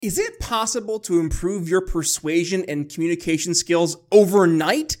Is it possible to improve your persuasion and communication skills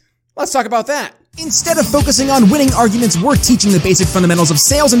overnight? Let's talk about that. Instead of focusing on winning arguments, we're teaching the basic fundamentals of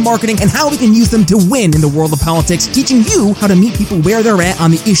sales and marketing and how we can use them to win in the world of politics, teaching you how to meet people where they're at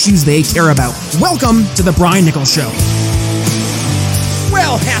on the issues they care about. Welcome to The Brian Nichols Show.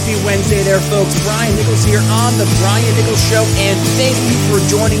 Well, happy Wednesday there, folks. Brian Nichols here on The Brian Nichols Show, and thank you for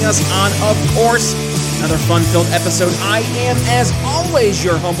joining us on, of course, another fun-filled episode. I am, as always,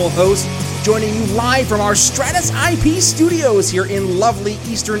 your humble host, joining you live from our Stratus IP studios here in lovely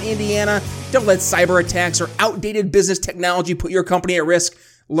Eastern Indiana. Don't let cyber attacks or outdated business technology put your company at risk.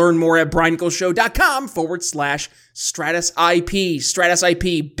 Learn more at briannicholsshow.com/Stratus IP. Stratus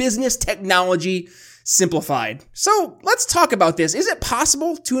IP, business technology simplified. So let's talk about this. Is it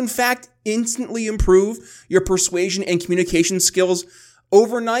possible to, in fact, instantly improve your persuasion and communication skills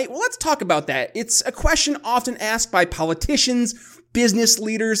overnight? Well, let's talk about that. It's a question often asked by politicians, business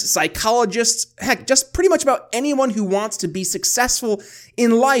leaders, psychologists, heck, just pretty much about anyone who wants to be successful in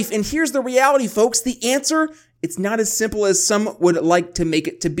life. And here's the reality, folks. The answer, it's not as simple as some would like to make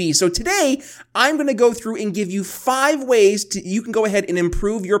it to be. So today, I'm going to go through and give you 5 ways you can go ahead and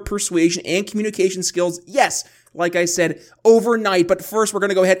improve your persuasion and communication skills. Yes, like I said, overnight. But first, we're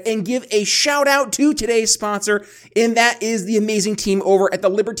going to go ahead and give a shout out to today's sponsor, and that is the amazing team over at the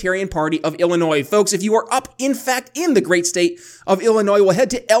Libertarian Party of Illinois. Folks, if you are up, in fact, in the great state of Illinois, well, head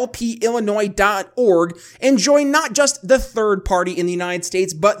to lpillinois.org and join not just the third party in the United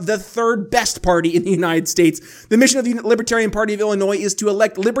States, but the third best party in the United States. The mission of the Libertarian Party of Illinois is to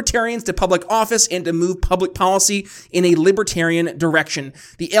elect libertarians to public office and to move public policy in a libertarian direction.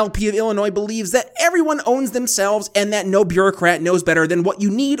 The LP of Illinois believes that everyone owns themselves and that no bureaucrat knows better than what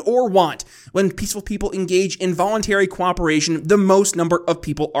you need or want. When peaceful people engage in voluntary cooperation, the most number of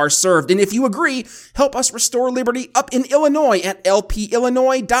people are served. And if you agree, help us restore liberty up in Illinois at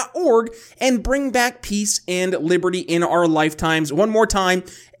lpillinois.org and bring back peace and liberty in our lifetimes. One more time,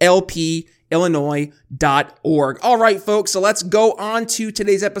 lpillinois.org. All right, folks, so let's go on to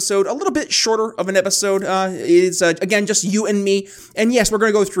today's episode. A little bit shorter of an episode. It's, again, just you and me. And yes, we're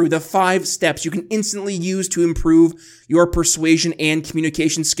going to go through the 5 steps you can instantly use to improve your persuasion and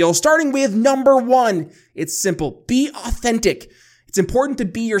communication skills. Starting with number 1. It's simple. Be authentic. It's important to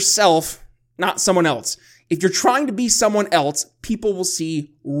be yourself, not someone else. If you're trying to be someone else, people will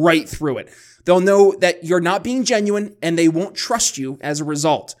see right through it. They'll know that you're not being genuine, and they won't trust you as a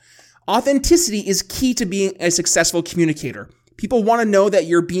result. Authenticity is key to being a successful communicator. People want to know that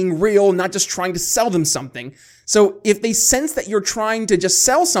you're being real, not just trying to sell them something. So if they sense that you're trying to just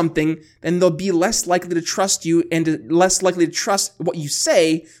sell something, then they'll be less likely to trust you and less likely to trust what you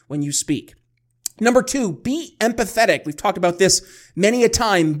say when you speak. Number 2, be empathetic. We've talked about this many a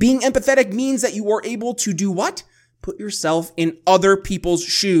time. Being empathetic means that you are able to do what? Put yourself in other people's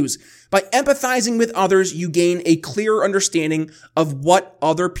shoes. By empathizing with others, you gain a clearer understanding of what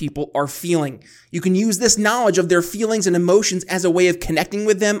other people are feeling. You can use this knowledge of their feelings and emotions as a way of connecting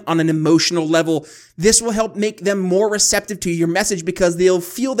with them on an emotional level. This will help make them more receptive to your message because they'll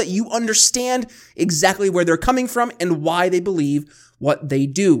feel that you understand exactly where they're coming from and why they believe what they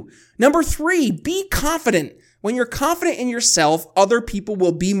do. Number 3, be confident. When you're confident in yourself, other people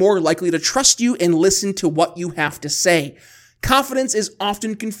will be more likely to trust you and listen to what you have to say. Confidence is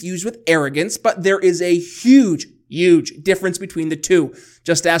often confused with arrogance, but there is a huge difference between the two.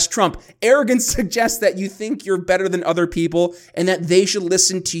 Just ask Trump. Arrogance suggests that you think you're better than other people and that they should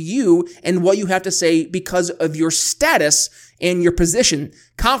listen to you and what you have to say because of your status and your position.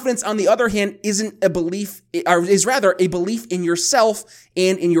 Confidence, on the other hand, is rather a belief in yourself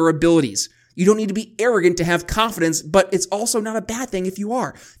and in your abilities. You don't need to be arrogant to have confidence, but it's also not a bad thing if you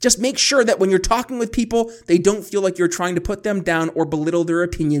are. Just make sure that when you're talking with people, they don't feel like you're trying to put them down or belittle their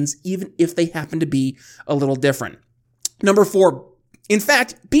opinions, even if they happen to be a little different. Number 4, in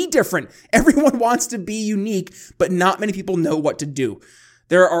fact, be different. Everyone wants to be unique, but not many people know what to do.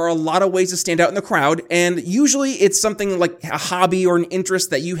 There are a lot of ways to stand out in the crowd, and usually it's something like a hobby or an interest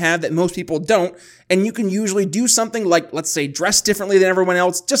that you have that most people don't, and you can usually do something like, let's say, dress differently than everyone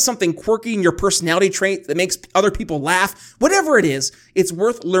else, just something quirky in your personality trait that makes other people laugh. Whatever it is, it's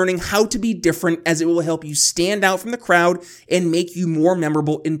worth learning how to be different as it will help you stand out from the crowd and make you more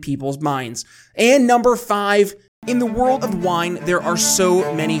memorable in people's minds. And number 5, In the world of wine, there are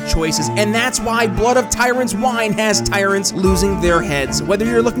so many choices, and that's why Blood of Tyrants Wine has tyrants losing their heads. Whether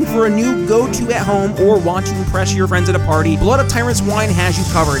you're looking for a new go-to at home or want to impress your friends at a party, Blood of Tyrants Wine has you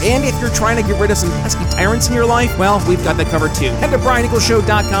covered. And if you're trying to get rid of some pesky tyrants in your life, well, we've got that covered too. Head to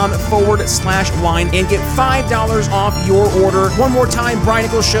BrianNicholsShow.com/wine and get $5 off your order. One more time,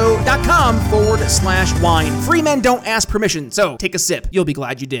 BrianNicholsShow.com/wine. Free men don't ask permission, so take a sip. You'll be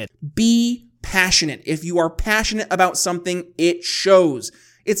glad you did. Be passionate. If you are passionate about something, it shows.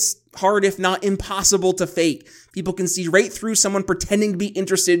 It's hard, if not impossible, to fake. People can see right through someone pretending to be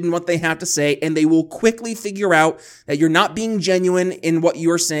interested in what they have to say, and they will quickly figure out that you're not being genuine in what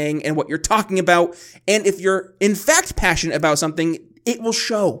you're saying and what you're talking about. And if you're in fact passionate about something, it will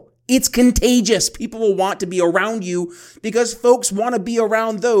show. It's contagious. People will want to be around you because folks want to be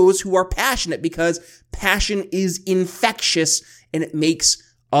around those who are passionate, because passion is infectious and it makes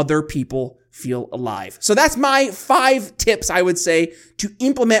other people feel alive. So that's my 5 tips, I would say, to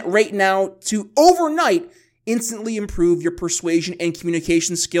implement right now to overnight instantly improve your persuasion and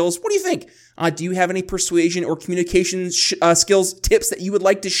communication skills. What do you think? Do you have any persuasion or communication skills tips that you would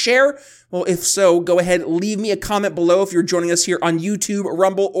like to share? Well, if so, go ahead, leave me a comment below if you're joining us here on YouTube,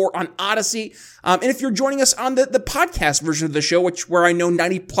 Rumble, or on Odyssey. And if you're joining us on the podcast version of the show, where I know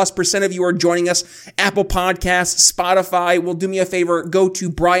 90+% of you are joining us, Apple Podcasts, Spotify, well, do me a favor, go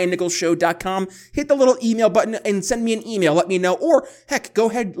to BrianNicholsShow.com, hit the little email button and send me an email. Let me know. Or heck, go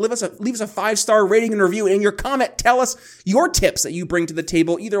ahead, leave us a 5-star rating and review. And in your comment, tell us your tips that you bring to the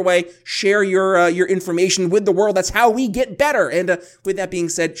table. Either way, share your information with the world. That's how we get better. And with that being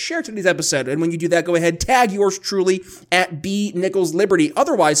said, share today's episode. And when you do that, go ahead, tag yours truly at B Nichols Liberty.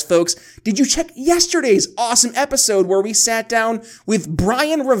 Otherwise, folks, did you check yesterday's awesome episode where we sat down with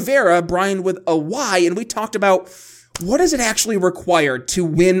Brian Rivera, Brian with a Y, and we talked about what is it actually required to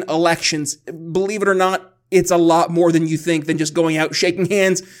win elections? Believe it or not, it's a lot more than you think than just going out, shaking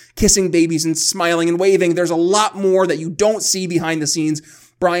hands, kissing babies, and smiling and waving. There's a lot more that you don't see behind the scenes.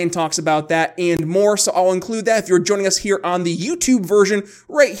 Brian talks about that and more, so I'll include that if you're joining us here on the YouTube version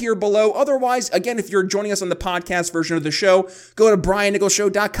right here below. Otherwise, again, if you're joining us on the podcast version of the show, go to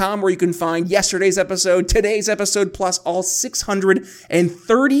BrianNicholsShow.com where you can find yesterday's episode, today's episode, plus all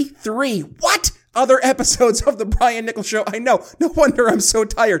 633 other episodes of the Brian Nichols Show. I know. No wonder I'm so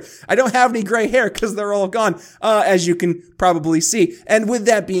tired. I don't have any gray hair because they're all gone, as you can probably see. And with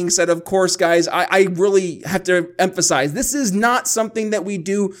that being said, of course, guys, I really have to emphasize, this is not something that we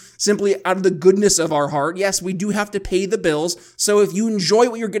do simply out of the goodness of our heart. Yes, we do have to pay the bills. So if you enjoy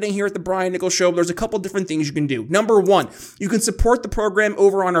what you're getting here at the Brian Nichols Show, there's a couple different things you can do. Number one, you can support the program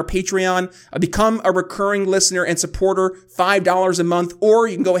over on our Patreon, become a recurring listener and supporter, $5 a month, or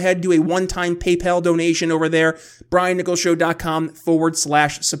you can go ahead and do a one-time PayPal donation over there,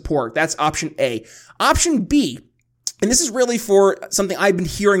 BrianNicholsShow.com/support. That's option A. Option B, and this is really for something I've been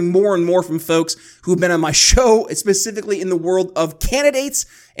hearing more and more from folks who've been on my show, specifically in the world of candidates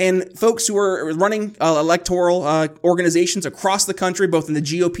and folks who are running electoral organizations across the country, both in the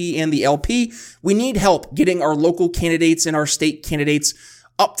GOP and the LP. We need help getting our local candidates and our state candidates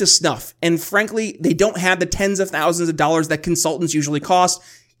up to snuff. And frankly, they don't have the tens of thousands of dollars that consultants usually cost.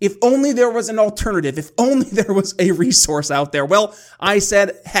 If only there was an alternative, if only there was a resource out there. Well, I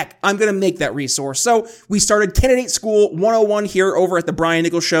said, heck, I'm going to make that resource. So we started Candidate School 101 here over at the Brian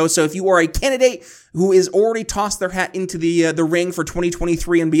Nichols Show. So if you are a candidate who is already tossed their hat into the ring for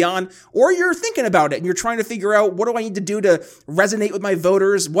 2023 and beyond, or you're thinking about it and you're trying to figure out, what do I need to do to resonate with my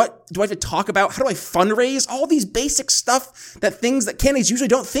voters? What do I have to talk about? How do I fundraise? All these basic stuff, things that candidates usually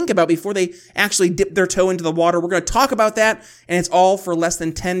don't think about before they actually dip their toe into the water. We're going to talk about that, and it's all for less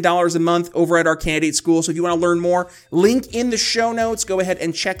than $10 a month over at our Candidate School. So if you want to learn more, link in the show notes. Go ahead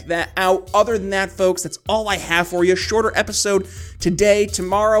and check that out. Other than that, folks, that's all I have for you. Shorter episode today.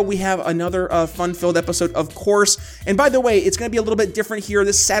 Tomorrow we have another fun-filled episode, of course. And by the way, it's going to be a little bit different here.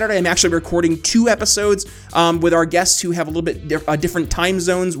 This Saturday, I'm actually recording 2 episodes with our guests who have a little bit different time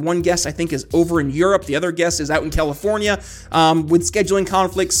zones. One guest, I think, is over in Europe. The other guest is out in California with scheduling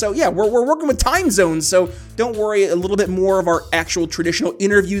conflicts. So yeah, we're working with time zones. So don't worry, a little bit more of our actual traditional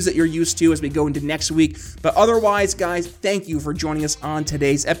interviews that you're used to as we go into next week. But otherwise, guys, thank you for joining us on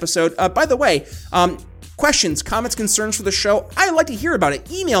today's episode. By the way, questions, comments, concerns for the show, I'd like to hear about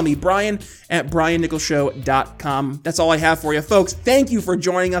it. Email me, brian@briannicholsshow.com. That's all I have for you, folks. Thank you for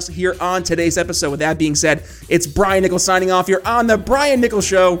joining us here on today's episode. With that being said, it's Brian Nichols signing off here on The Brian Nichols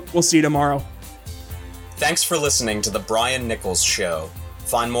Show. We'll see you tomorrow. Thanks for listening to The Brian Nichols Show.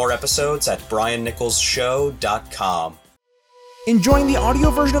 Find more episodes at briannicholsshow.com. Enjoying the audio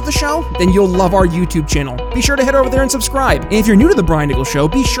version of the show? Then you'll love our YouTube channel. Be sure to head over there and subscribe. And if you're new to The Brian Nichols Show,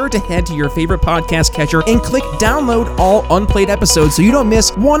 be sure to head to your favorite podcast catcher and click download all unplayed episodes so you don't miss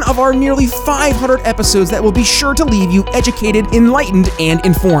one of our nearly 500 episodes that will be sure to leave you educated, enlightened, and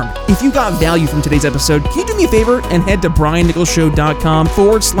informed. If you got value from today's episode, can you do me a favor and head to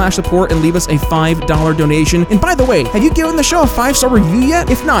briannicholsshow.com/support and leave us a $5 donation? And by the way, have you given the show a 5-star review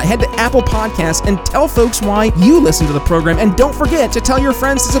yet? If not, head to Apple Podcasts and tell folks why you listen to the program, and don't forget to tell your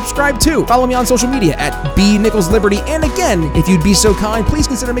friends to subscribe too. Follow me on social media at @BNicholsLiberty. And again, if you'd be so kind, please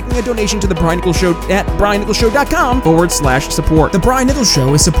consider making a donation to The Brian Nichols Show at briannicholsshow.com/support. The Brian Nichols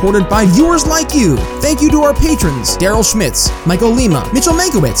Show is supported by viewers like you. Thank you to our patrons, Daryl Schmitz, Michael Lima, Mitchell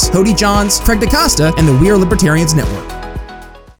Mankiewicz, Cody Johns, Craig DaCosta, and the We Are Libertarians Network.